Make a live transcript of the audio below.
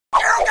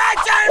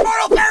Taizai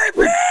Immortal Fairy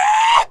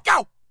Peak!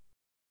 Go!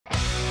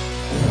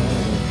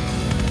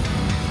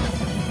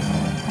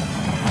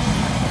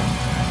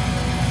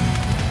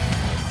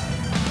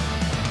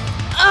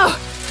 Oh,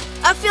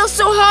 I feel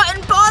so hot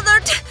and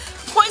bothered.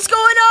 What's going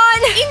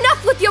on?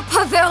 Enough with your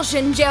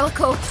perversion,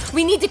 Jellicoe.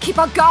 We need to keep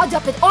our guard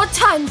up at all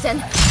times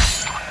and...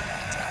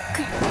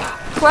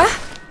 What?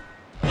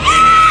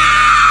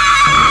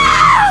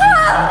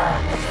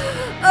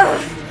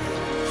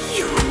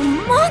 You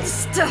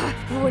monster!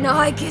 When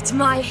I get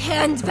my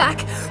hand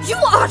back, you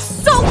are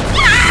so...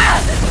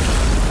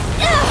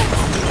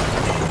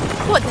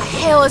 What the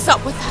hell is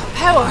up with that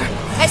power?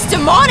 It's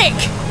demonic!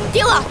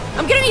 Dila,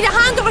 I'm gonna need a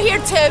hand over here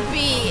to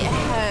be...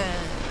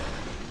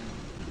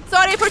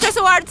 Sorry for just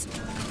the words.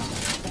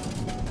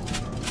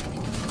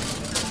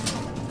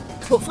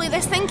 Hopefully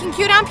this thing can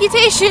cure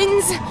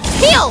amputations.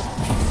 Heal!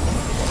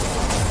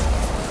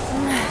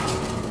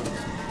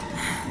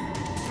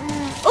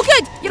 Oh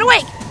good, you're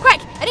awake.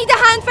 Quick, I need a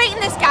hand fighting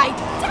this guy.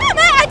 Damn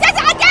it, I did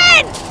it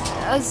again!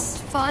 As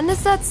fun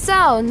as that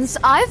sounds,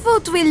 I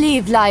vote we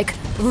leave, like,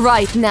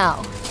 right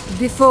now.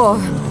 Before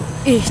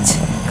it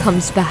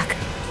comes back.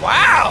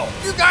 Wow!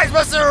 You guys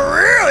must have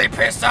really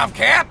pissed off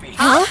Cappy.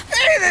 Huh?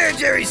 Hey there,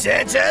 Jerry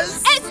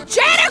Sanchez. It's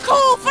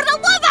Jericho, for the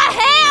love of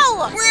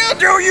hell! Well,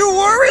 don't you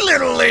worry,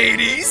 little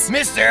ladies.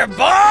 Mr.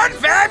 Bon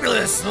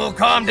Fabulous will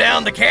calm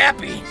down the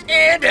Cappy.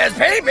 And as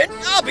payment,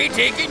 I'll be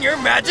taking your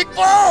magic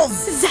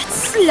balls. That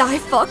sly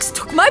fox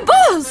took my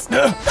balls!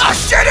 Oh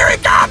shit, here he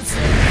comes!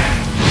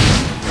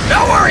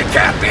 Don't worry,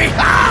 Cappy.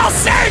 I'll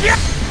save you!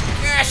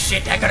 Ah,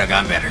 shit, that could have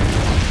gone better.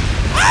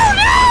 Oh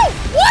no!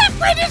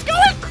 Wolfgram is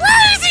going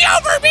crazy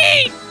over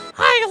me!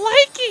 I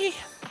like it.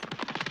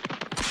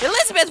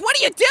 Elizabeth, what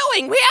are you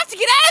doing? We have to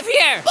get out of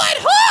here! But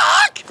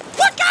Hawk!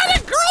 What kind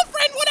of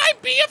girlfriend would I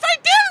be if I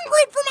didn't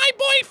root for my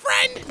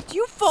boyfriend? Did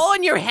you fall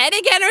on your head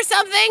again or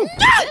something?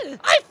 No!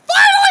 I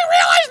finally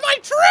realized my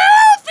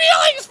true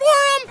feelings for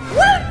him!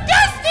 We're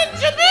destined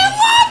to be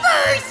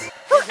lovers!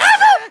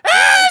 Forever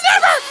and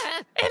ever!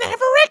 And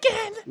ever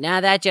again! Now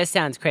that just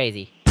sounds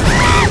crazy.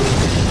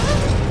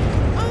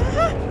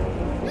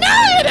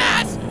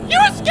 Millionaires! You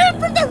escaped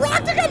from the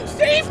rock to come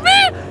save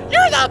me?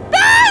 You're the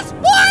best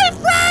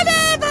boyfriend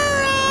ever!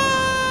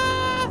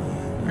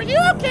 Are you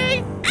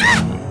okay?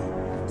 Ah!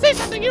 Say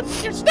something, your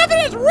sniffing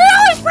is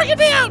really freaking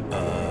me out!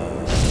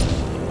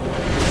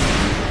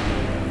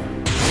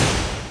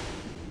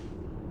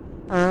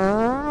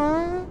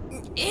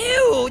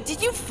 Ew,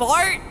 did you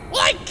fart?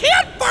 Well, I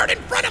can't fart in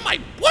front of my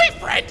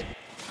boyfriend!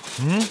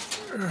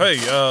 Hey,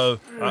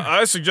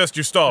 I suggest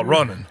you start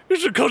running.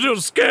 Is it 'cause you're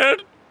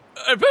scared?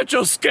 I bet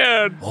you're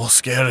scared. More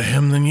scared of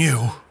him than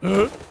you.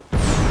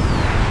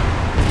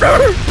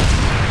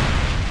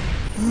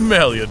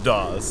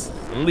 Meliodas,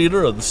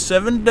 leader of the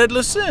 7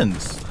 deadly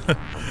sins.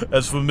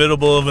 As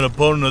formidable of an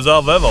opponent as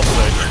I've ever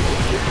faced.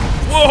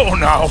 Whoa,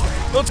 now!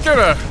 Let's get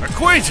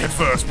acquainted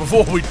first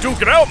before we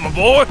duke it out, my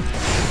boy.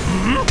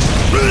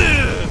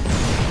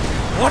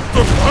 What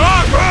the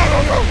fuck?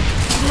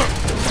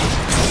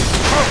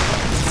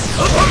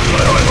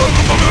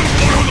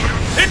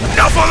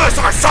 Enough of this,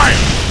 I say!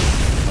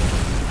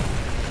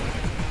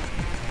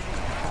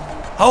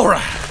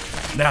 Alright,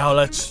 now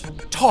let's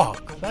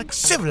talk like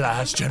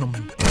civilized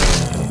gentlemen.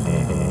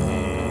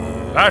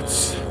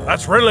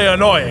 That's really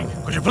annoying.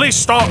 Could you please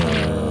stop?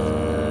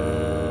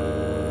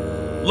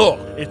 Look,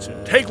 it's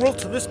integral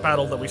to this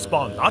battle that we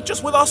spawn not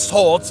just with our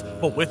swords,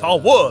 but with our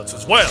words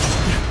as well.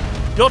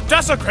 You're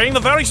desecrating the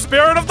very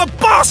spirit of the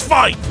boss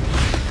fight!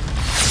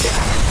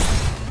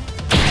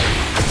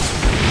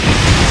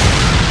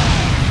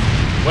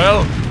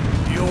 Well,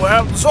 you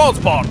have the sword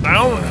spot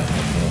now.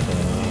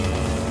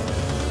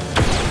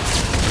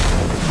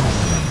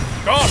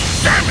 God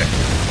damn it!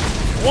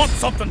 If you want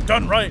something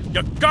done right,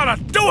 you gotta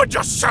do it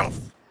yourself!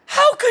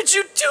 How could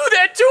you do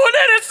that to an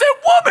innocent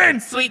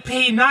woman? Sweet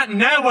pea, not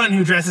no one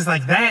who dresses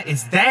like that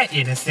is that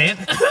innocent.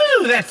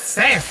 Ooh, that's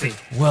sassy.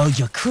 Well,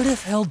 you could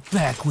have held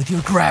back with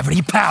your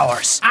gravity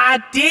powers. I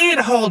did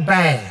hold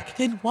back.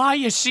 Then why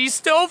is she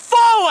still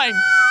falling?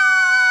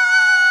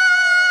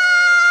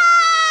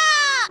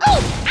 Oh,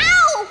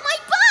 ow, my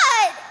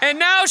butt! And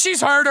now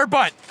she's hurt her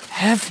butt.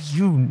 Have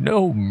you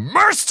no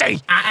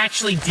mercy? I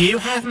actually do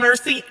have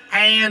mercy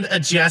and a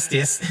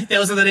justice.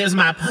 Those are the names of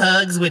my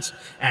pugs, which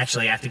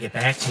actually I have to get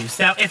back to.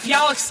 So if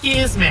y'all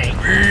excuse me.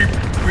 Beep,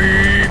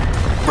 beep,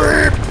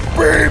 beep,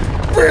 beep,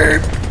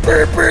 beep,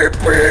 beep, beep,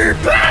 beep.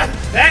 Ah,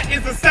 that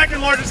is the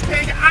second largest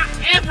pig I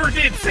ever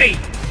did see.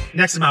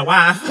 Next to my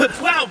wife.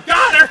 Well,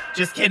 got her.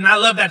 Just kidding, I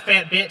love that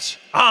fat bitch.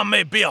 I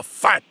may be a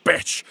fat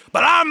bitch,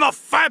 but I'm the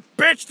fat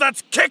bitch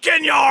that's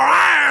kicking your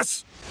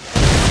ass!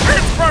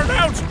 It's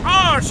pronounced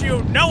harsh,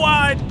 you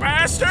no-eyed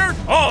bastard!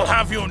 I'll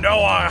have you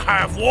know I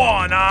have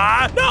one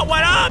eye! Not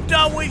when I'm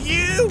done with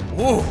you!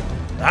 Ooh,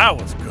 that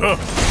was good.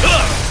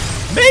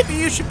 Ugh. Maybe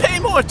you should pay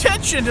more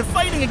attention to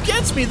fighting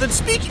against me than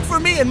speaking for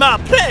me in my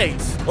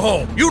place!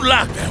 Oh, you'd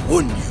like that,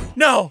 wouldn't you?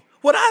 No,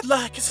 what I'd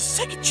like is a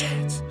second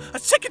chance. A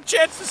second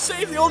chance to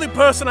save the only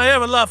person I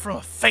ever loved from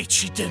a fate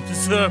she didn't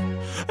deserve.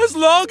 As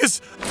long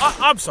as...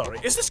 I'm sorry,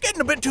 is this getting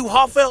a bit too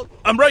heartfelt?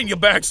 I'm writing your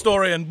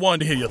backstory and wanted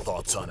to hear your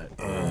thoughts on it.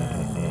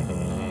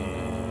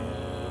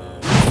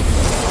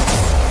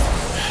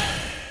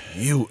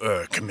 You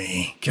irk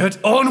me. Get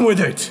on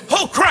with it!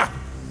 Oh, crap!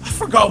 I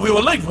forgot we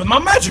were linked with my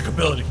magic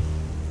ability.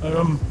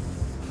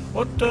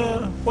 What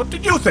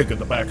did you think of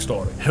the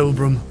backstory?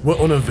 Helbram, we're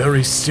on a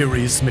very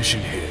serious mission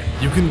here.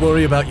 You can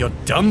worry about your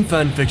dumb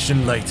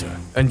fanfiction later.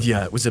 And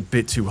yeah, it was a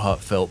bit too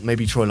heartfelt.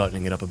 Maybe try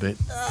lightening it up a bit.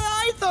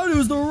 I thought it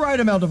was the right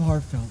amount of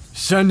heartfelt.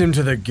 Send him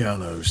to the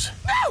gallows.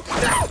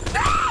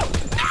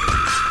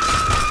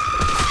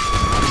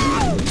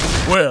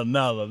 Well,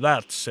 now that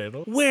that's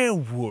settled, where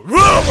would...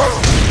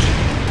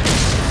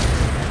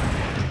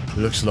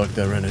 Looks like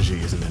their energy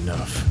isn't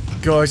enough.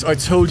 Guys, I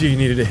told you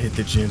needed to hit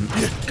the gym.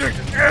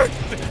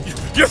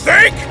 You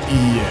think?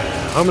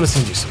 Yeah, I'm gonna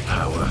send you some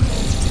power.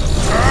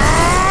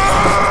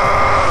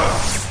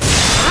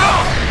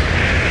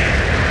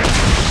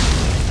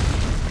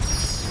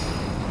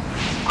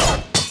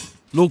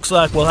 Looks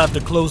like we'll have to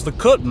close the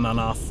curtain on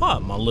our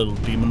fight, my little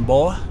demon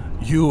boy.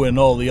 You and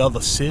all the other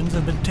sins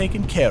have been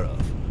taken care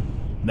of.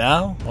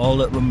 Now, all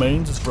that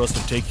remains is for us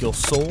to take your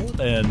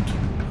sword and,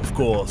 of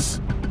course,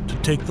 to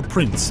take the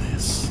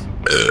princess.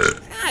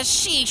 Ah,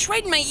 sheesh,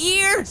 right in my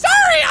ear.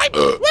 Sorry,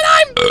 when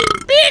I'm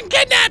being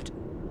kidnapped!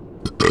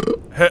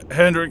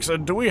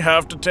 Hendrickson, do we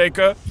have to take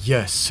her?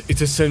 Yes,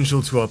 it's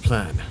essential to our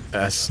plan,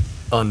 as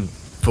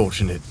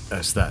unfortunate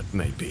as that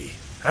may be.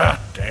 Ah,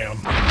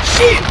 damn.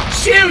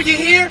 Shoo, you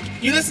hear?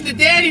 You listen to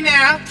Daddy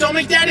now. Don't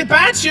make Daddy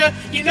bite you.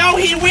 You know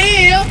he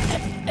will.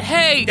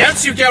 Hey!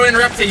 Don't you go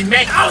interrupting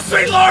me. Oh,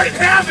 sweet Lord in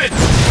heaven!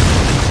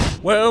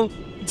 Well,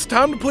 it's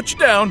time to put you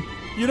down.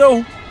 You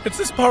know, it's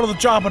this part of the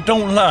job I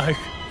don't like.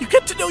 You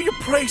get to know your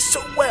prey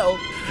so well,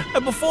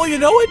 and before you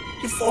know it,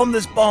 you form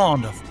this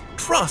bond of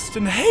trust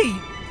and hate.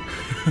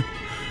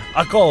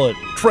 I call it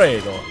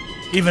trade or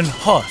even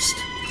hust,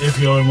 if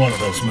you're in one of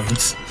those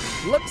moods.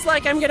 Looks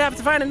like I'm gonna have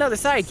to find another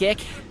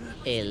sidekick.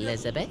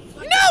 Elizabeth?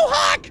 No,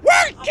 Hawk!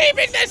 We're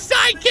keeping the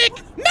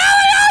sidekick!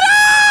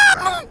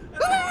 Mariota!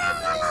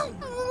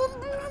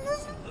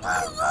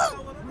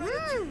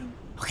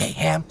 Okay,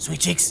 Ham, sweet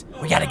cheeks,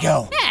 we gotta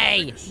go.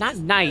 Hey, not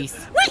nice.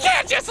 We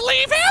can't just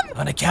leave him!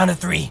 On the count of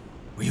 3,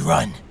 we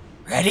run.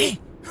 Ready?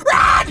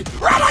 Run!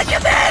 Run like you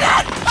mean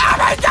it! Oh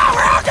my God,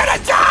 we're all gonna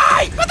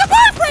die! But the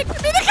boyfriend!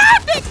 Be the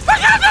captain! The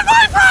captain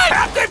boyfriend!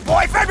 Captain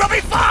boyfriend will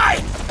be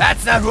fine!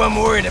 That's not who I'm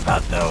worried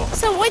about, though.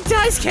 So what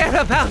does care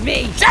about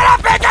me? Shut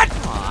up, Bacon!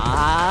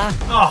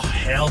 Oh,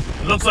 hell.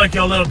 It looks like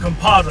your little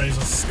compadres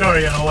are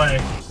scurrying away.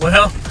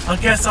 Well, I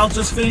guess I'll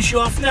just finish you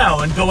off now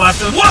and go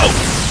after... Whoa!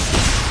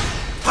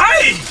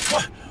 Hey!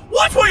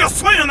 Watch where you're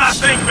swinging that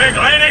thing, big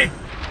lady!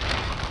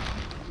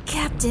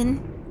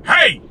 Captain.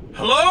 Hey!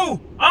 Hello?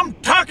 I'm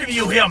talking to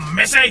you here,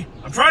 missy!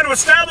 I'm trying to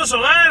establish a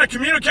line of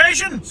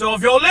communication, so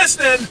if you're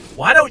listening,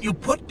 why don't you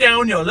put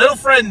down your little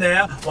friend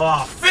there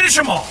while I finish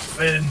him off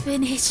and...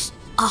 Finish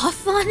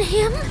off on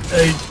him?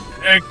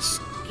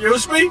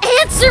 Excuse me?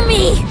 Answer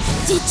me!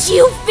 Did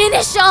you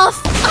finish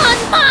off on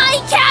my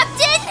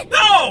captain?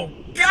 No!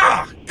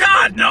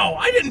 God, no!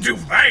 I didn't do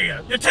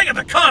that! You're taking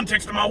the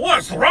context of my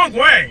words the wrong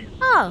way!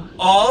 Oh.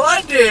 All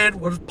I did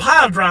was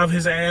pile drive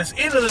his ass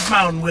into this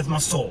mountain with my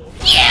sword.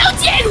 You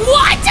did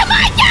what to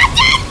my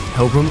captain?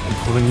 Helbram, I'm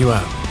pulling you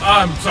out.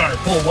 I'm sorry,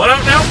 pull what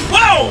out now?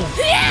 Whoa!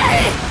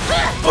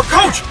 But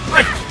Coach,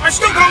 I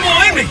still got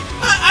more in me!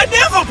 I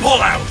never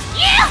pull out!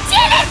 You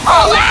didn't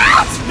pull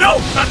out! No,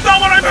 that's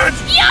not what I meant!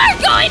 You're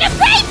going to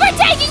pay for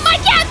taking my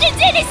captain's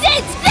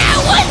innocence! That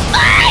was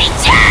my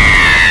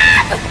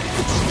job!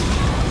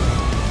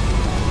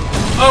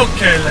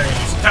 Okay,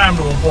 ladies, time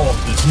to abort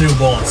this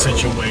newborn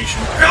situation.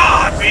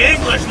 God, the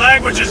English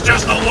language is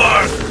just the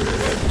worst!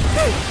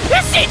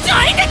 Is she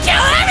trying to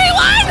kill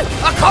everyone?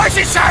 Of course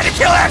she's trying to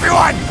kill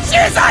everyone!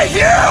 She's a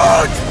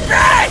huge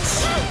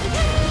bitch!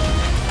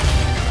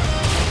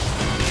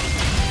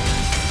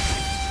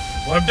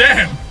 Well,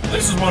 damn,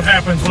 this is what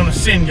happens when a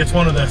sin gets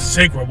one of their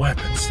sacred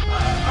weapons.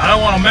 I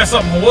don't want to mess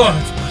up my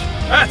words, but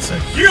that's a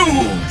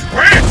huge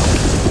bitch!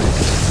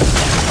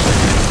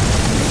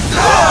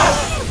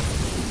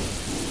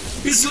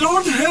 Is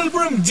Lord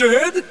Helbram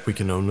dead? We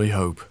can only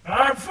hope.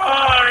 I'm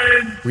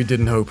fine! We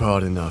didn't hope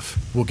hard enough.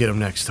 We'll get him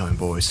next time,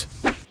 boys.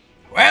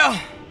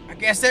 Well, I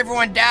guess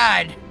everyone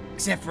died,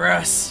 except for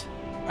us.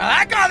 Well,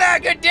 I call that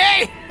a good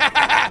day!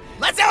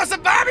 Let's have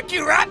some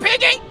barbecue, right,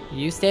 Piggy?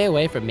 You stay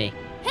away from me.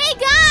 Hey,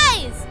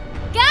 guys!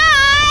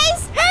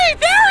 Guys! Hey,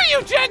 there are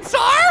you,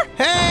 Jensar!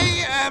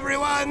 Hey,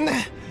 everyone!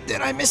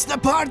 Did I miss the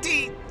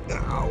party?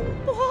 Oh.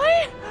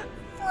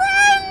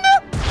 Boyfriend!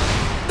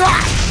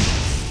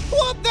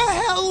 What the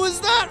hell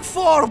was that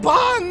for,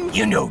 Bon?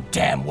 You know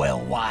damn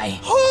well why.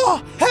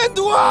 Oh, and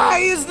why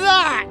is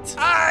that?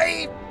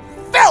 I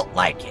felt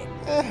like it.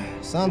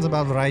 Sounds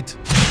about right.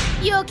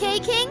 You okay,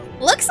 King?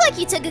 Looks like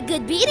you took a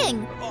good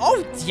beating.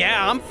 Oh,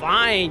 yeah, I'm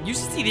fine. You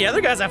should see the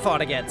other guys I fought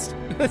against.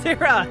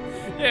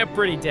 Yeah,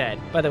 pretty dead.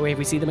 By the way, if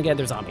we see them again,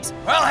 they're zombies.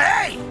 Well,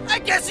 hey! I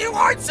guess you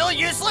aren't so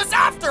useless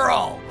after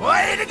all!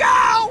 Way to go!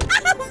 Oh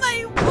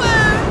my word!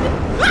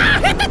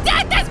 Ah, hit the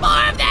deck! There's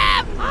more of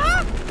them!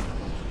 Huh?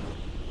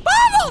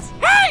 Bubbles!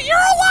 Hey, you're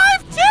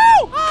alive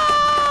too!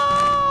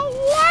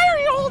 Why are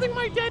you holding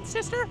my dead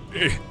sister?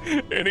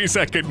 Any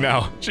second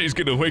now, she's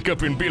gonna wake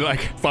up and be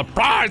like,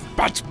 "Surprise,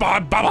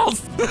 Butchbod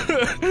Bubbles!"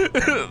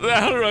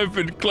 Now I've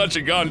been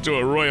clutching onto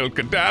a royal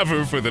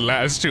cadaver for the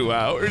last 2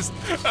 hours.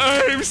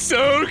 I'm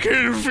so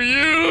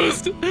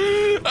confused!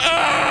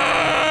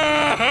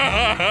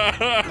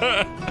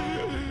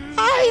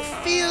 I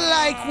feel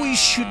like we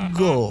should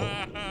go.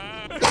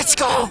 Let's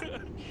go!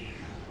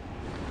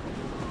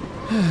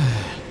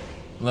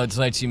 Looks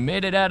like she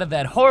made it out of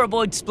that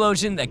horrible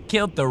explosion that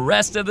killed the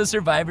rest of the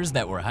survivors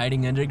that were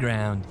hiding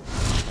underground.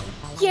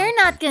 You're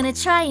not gonna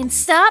try and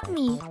stop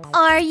me,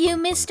 are you,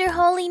 Mr.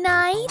 Holy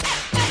Knight?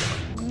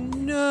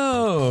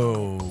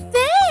 No.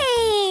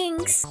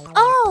 Thanks!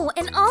 Oh,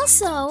 and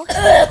also,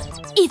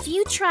 if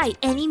you try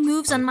any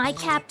moves on my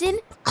captain,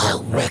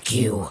 I'll wreck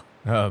you.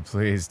 Oh,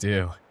 please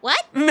do.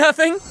 What?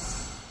 Nothing.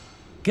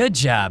 Good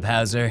job,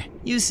 Howzer.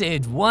 You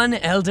saved one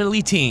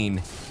elderly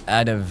teen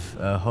out of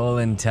a whole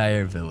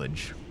entire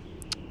village.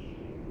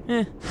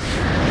 Wait,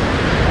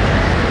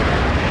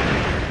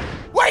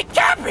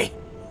 Cappy!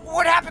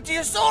 What happened to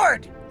your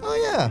sword? Oh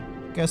yeah,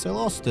 guess I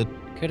lost it.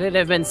 Could it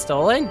have been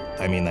stolen?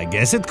 I mean, I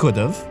guess it could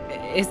have.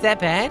 Is that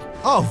bad?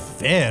 Oh,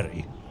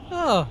 very.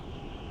 Oh,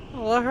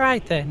 well, all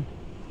right then.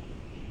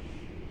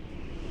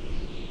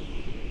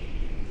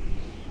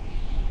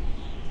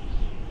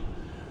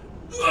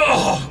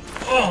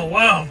 Oh,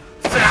 wow.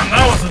 Sam,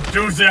 that was a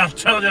doozy, I'll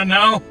tell you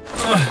now.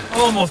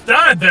 Almost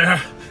died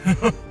there.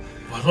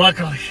 But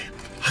luckily,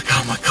 I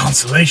got my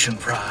consolation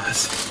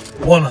prize.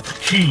 One of the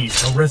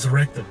keys to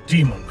resurrect the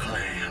Demon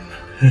Clan.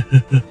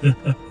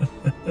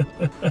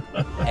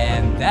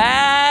 And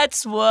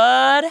that's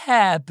what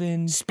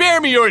happened.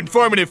 Spare me your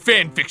informative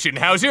fan fiction,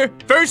 Howzer.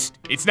 First,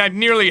 it's not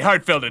nearly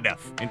heartfelt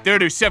enough. And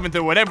third or seventh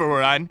or whatever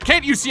we're on,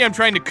 can't you see I'm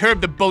trying to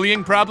curb the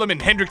bullying problem in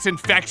Hendrickson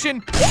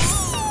faction?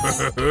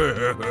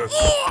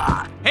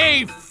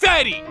 Hey,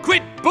 fatty,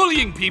 quit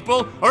bullying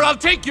people or I'll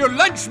take your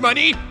lunch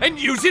money and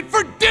use it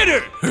for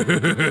dinner.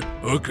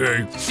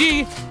 Okay.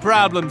 See?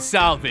 Problem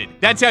solved.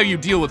 That's how you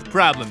deal with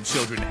problems,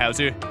 children,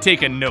 Howzer.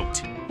 Take a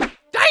note.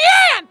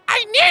 Diane!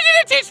 I need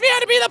you to teach me how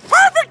to be the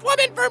perfect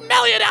woman for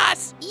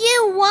Meliodas!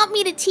 You want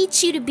me to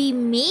teach you to be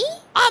me?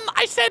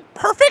 I said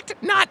perfect,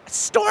 not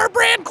store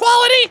brand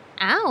quality.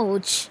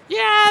 Ouch.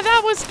 Yeah,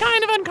 that was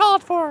kind of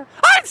uncalled for.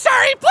 I'm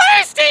sorry,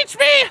 please teach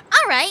me!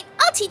 All right,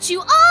 I'll teach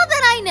you all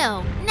that I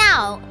know.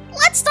 Now,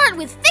 let's start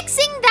with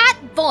fixing that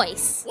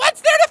voice.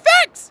 What's there to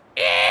fix?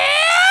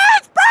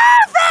 It's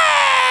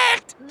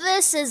perfect!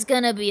 This is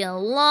gonna be a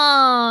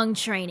long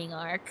training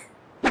arc.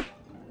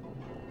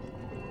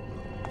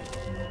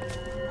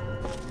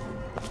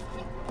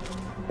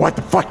 What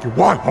the fuck you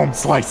want, home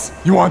slice?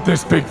 You want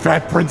this big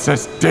fat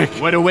princess dick?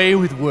 What a way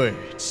with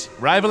words.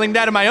 Rivaling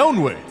that of my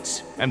own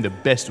words. I'm the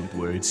best with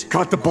words.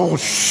 Cut the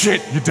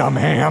bullshit, you dumb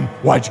ham.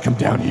 Why'd you come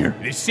down here?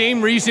 The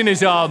same reason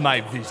as all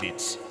my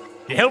visits.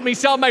 To help me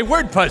solve my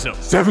word puzzle.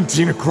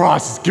 17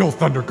 across is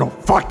Gilthunder. Go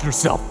fuck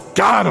yourself.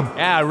 Got him.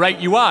 Ah, right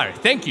you are.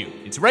 Thank you.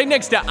 It's right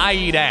next to I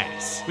eat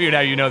ass. Weird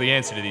how you know the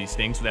answer to these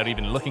things without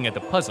even looking at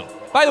the puzzle.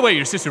 By the way,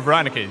 your sister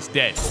Veronica is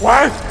dead.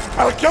 What?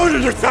 I'll kill you,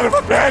 you son of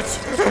a bitch!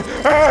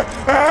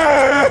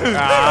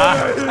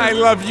 I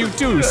love you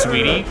too,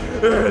 sweetie.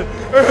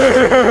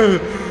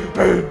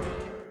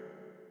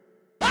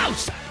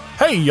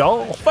 Hey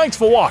y'all, thanks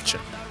for watching.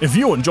 If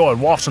you enjoyed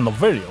watching the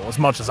video as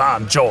much as I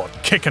enjoyed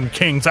kicking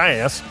King's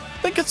ass,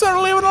 then consider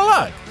leaving a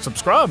like,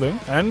 subscribing,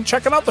 and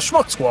checking out the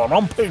Schmuck Squad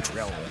on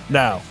Patreon.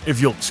 Now, if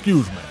you'll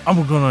excuse me,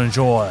 I'm gonna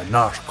enjoy a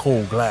nice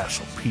cold glass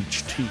of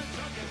peach tea,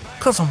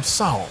 'cause I'm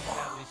sour.